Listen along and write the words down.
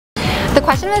The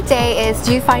question of the day is,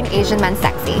 do you find Asian men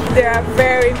sexy? They are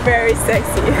very, very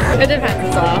sexy. It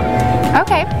depends as well.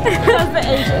 Okay.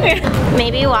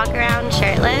 Maybe walk around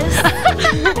shirtless.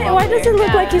 Why does it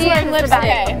look like he's wearing lipstick?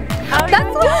 Okay.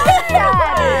 That's what I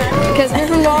said. Because we're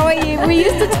from Norway, we're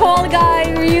used to tall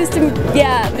guy, we're used to,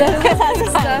 yeah, the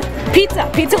stuff. Pizza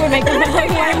would make them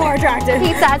way more attractive.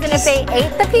 Pizza, as in if they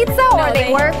ate the pizza or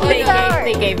they were pizza?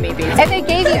 They gave me pizza. If they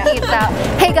gave you pizza.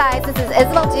 Hey guys, this is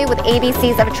Isabel Du with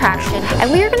ABCs of Attraction,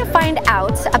 and we are going to find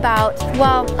out about,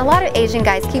 well, a lot of Asian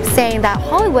guys keep saying that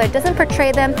Hollywood doesn't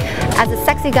portray them as the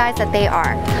sexy guys that they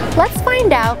are. Let's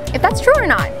find out if that's true or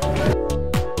not.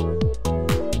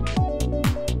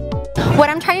 What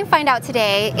I'm trying to find out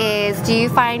today is, do you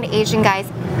find Asian guys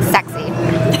sexy?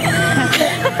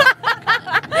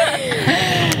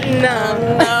 No.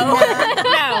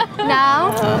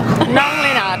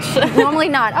 Normally not. Normally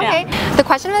not. Okay. Yeah. The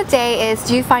question of the day is,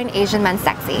 do you find Asian men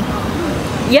sexy?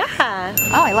 Yeah.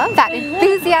 Oh, I love that.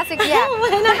 Enthusiastic, yeah.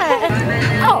 Why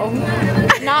not? Oh,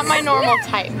 not my normal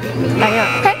type.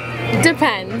 Okay.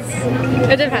 Depends.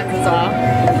 It depends as well.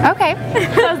 Okay.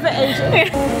 How's the Asian?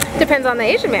 Depends on the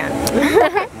Asian man.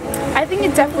 I think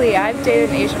it definitely, I've dated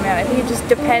an Asian man, I think it just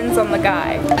depends on the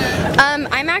guy.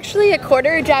 I'm actually a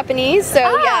quarter Japanese, so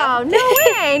yeah. Oh, no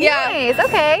way. Nice.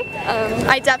 Okay.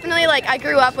 I definitely I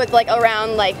grew up with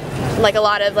around like a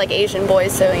lot of Asian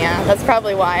boys, so yeah, that's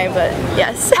probably why, but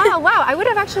yes. Oh, wow. I would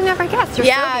have actually never guessed. You're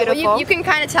so beautiful. Well, you can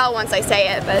kind of tell once I say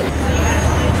it, but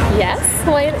yes.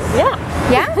 Wait, yeah.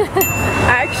 Yeah?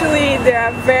 Actually, they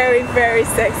are very, very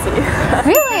sexy.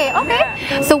 Really? Okay.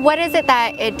 Yeah. So what is it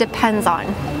that it depends on?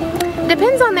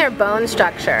 Depends on their bone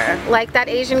structure. Like that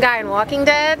Asian guy in Walking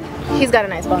Dead, he's got a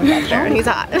nice bone structure and he's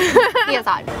hot. He is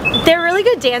hot. They're really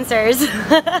good dancers. They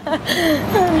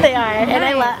are, and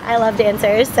I love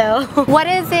dancers. So what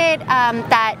is it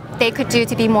that they could do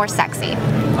to be more sexy?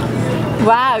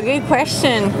 Wow, good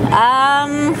question.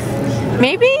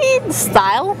 Maybe the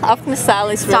style. Often the style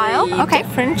is really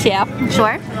different. Yeah.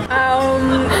 Sure.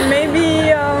 Maybe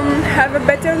have a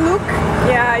better look.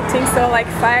 Yeah, I think so. Like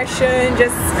fashion,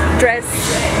 just dress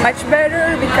much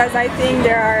better, because I think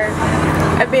they are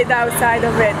a bit outside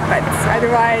of it. But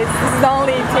otherwise, this is the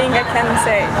only thing I can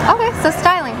say. Okay, so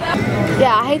styling.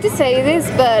 Yeah, I hate to say this,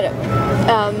 but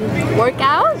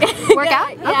workout.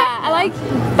 Workout? Yeah, I like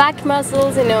back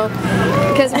muscles, you know,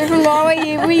 because we're from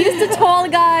Norway, we're used to tall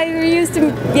guy, we're used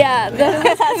to, yeah, the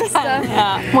stuff.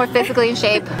 Yeah. More physically in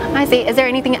shape. I see. Is there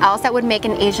anything else that would make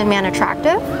an Asian man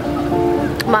attractive?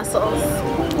 Muscles.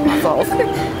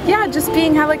 Yeah, just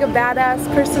have like a badass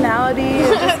personality,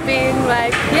 just being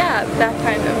like, yeah, that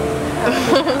kind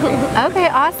of. Okay,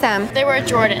 awesome. They wear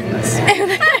Jordans.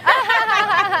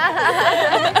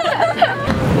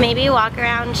 maybe walk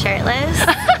around shirtless.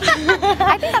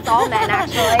 I think that's all men,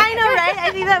 actually. I know, right?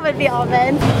 I think that would be all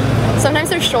men. Sometimes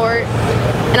they're short,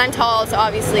 and I'm tall, so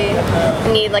obviously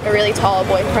I need like a really tall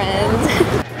boyfriend.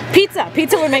 Pizza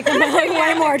would make them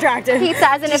way more attractive. Pizza,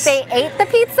 as in if they ate the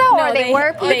pizza, or they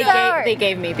were pizza? They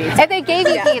gave me pizza. If they gave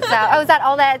you pizza. Oh, is that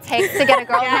all that it takes to get a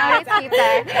girl nowadays?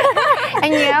 Pizza.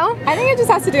 And you? I think it just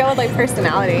has to do with like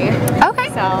personality. Okay.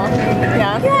 So,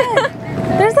 yeah.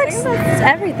 There's like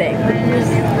everything.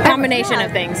 Combination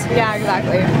of things. Yeah,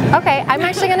 exactly. Okay, I'm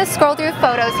actually going to scroll through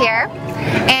photos here,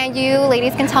 and you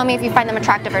ladies can tell me if you find them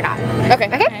attractive or not. Okay.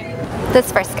 Okay? This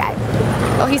first guy.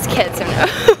 Oh, he's a kid, so no.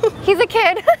 He's a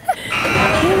kid.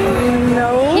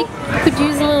 No. He could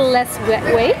use a little less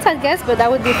weight, I guess, but that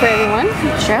would be for everyone.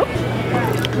 True.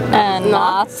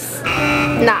 Not.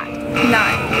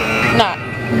 No.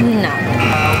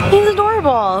 He's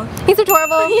adorable. He's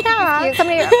adorable. Yeah. He's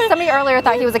cute. Somebody earlier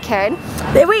thought he was a kid.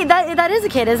 Wait, that is a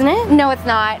kid, isn't it? No, it's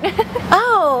not.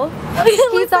 Oh.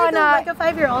 He's on like a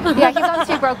 5-year-old. Yeah, he's on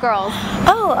Two Broke Girls.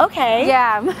 Oh, okay.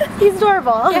 Yeah. He's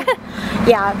adorable.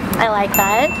 Yeah, I like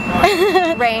that.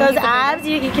 Rain, those abs,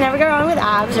 you can never go wrong with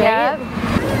abs, right?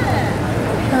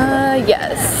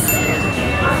 Yes.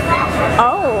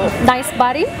 Oh, nice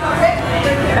body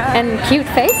and cute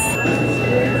face.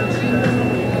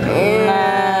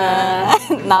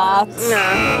 Not. No.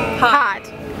 Hot.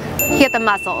 He had the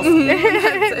muscles.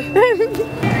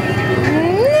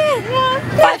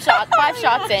 5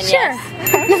 shots in, Sure. yes.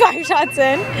 5 shots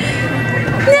in.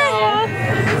 Yeah.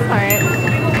 Alright.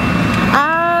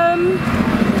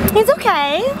 He's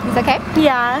okay. He's okay?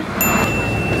 Yeah.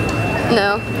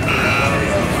 No.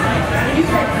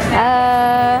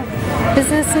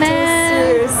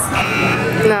 Businessman.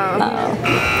 No.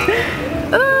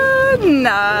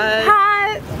 Not.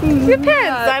 Hot.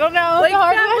 Depends. I don't know. Like,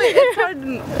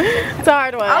 It's a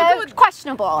hard one. I'll go with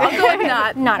questionable. I'll go with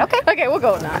not. Not, okay. Okay, we'll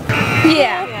go with not.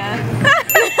 Yeah.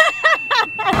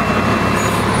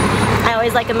 I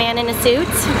always like a man in a suit?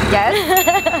 Yes.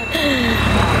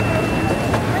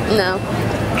 No.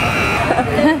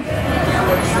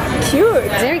 Cute.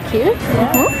 Very cute.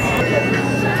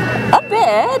 A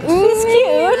bit. He's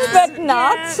cute, but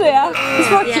not. Yeah. He's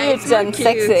more cute than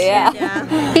sexy.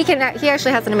 Yeah. He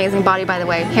actually has an amazing body, by the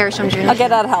way. Harrison Jr. Okay,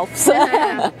 that helps.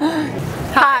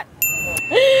 Hot.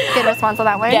 Good response on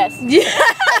that one. Yes.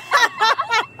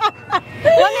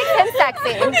 What makes him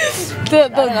sexy? The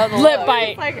lip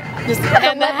bite.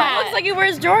 And the hat. Looks like he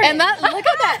wears Jordan. And that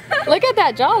look at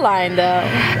that jawline though.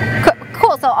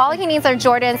 Cool. So all he needs are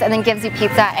Jordans, and then gives you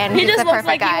pizza, and He he's just the looks perfect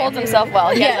like guy. he holds himself well.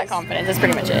 He has that confidence. That's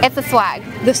pretty much it. It's the swag.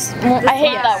 I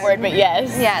hate that word, but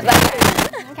yes. Yeah.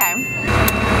 Okay.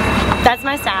 That's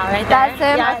my style right there. That's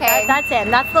him? Yeah, Okay. That's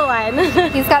him. That's the one.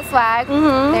 He's got swag.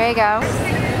 There you go.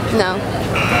 No.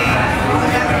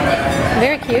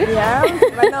 Very cute. Yeah,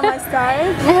 but not my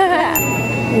style.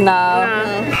 No.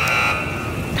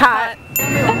 Hot.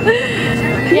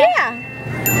 Yeah.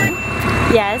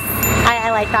 Yes, I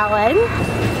like that one.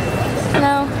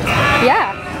 No.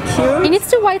 Yeah. Cute. He needs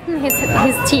to whiten his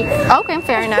teeth. Okay,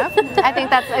 fair enough. I think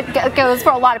that goes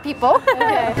for a lot of people.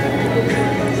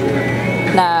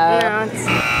 No.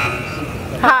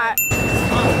 Hot.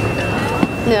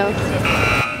 No.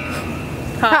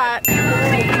 Hot.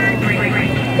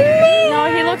 No,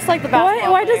 he looks like the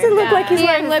basketball Why does it look like he's He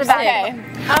wearing is the lipstick? Okay.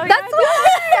 That's what I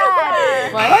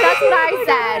said. That's what I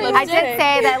said. I did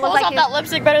say that it looked Pulls like off that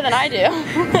lipstick better than I do.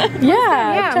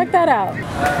 Yeah, check that out.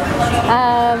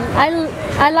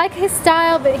 I like his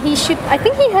style, but he should. I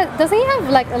think he has. Doesn't he have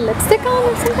like a lipstick on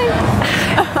or something?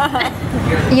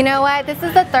 You know what? This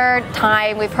is the third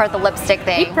time we've heard the lipstick He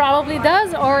thing. probably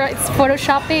does, or it's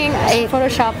photoshopping.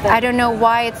 Photoshop them. I don't know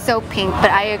why it's so pink,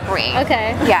 but I agree.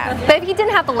 Okay. Yeah, but if he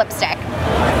didn't have the lipstick.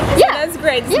 Yeah, that's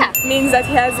great. Yeah. It means that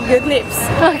he has good lips.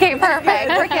 Okay, perfect.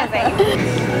 We're kissing.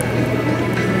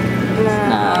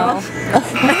 No.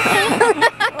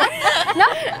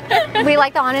 No, we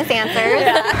like the honest answers.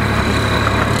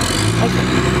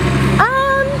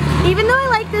 Even though I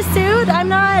like this suit, I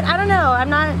don't know,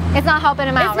 It's not helping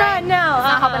him out, it's right? not, no. It's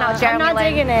not helping out Jeremy I'm not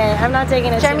Lin. digging it. I'm not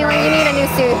digging it. Jeremy Lin, you need a new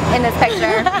suit in this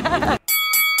picture.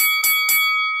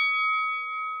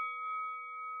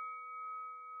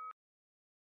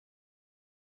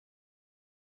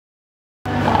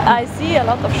 I see a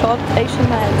lot of short Asian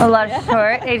men. A lot of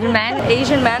short Asian men.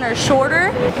 Asian men are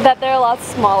shorter, that they're a lot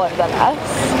smaller than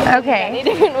us. Okay. In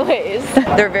different ways.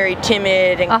 They're very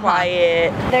timid and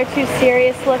quiet. They're too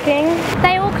serious looking.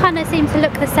 They all kind of seem to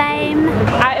look the same.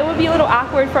 It would be a little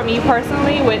awkward for me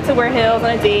personally to wear heels on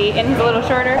a date and he's a little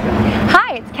shorter.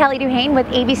 Hi, it's Kelly Duhane with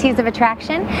ABCs of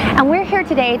Attraction, and we're here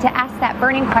today to ask that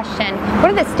burning question: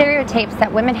 what are the stereotypes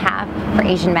that women have for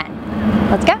Asian men?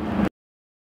 Let's go.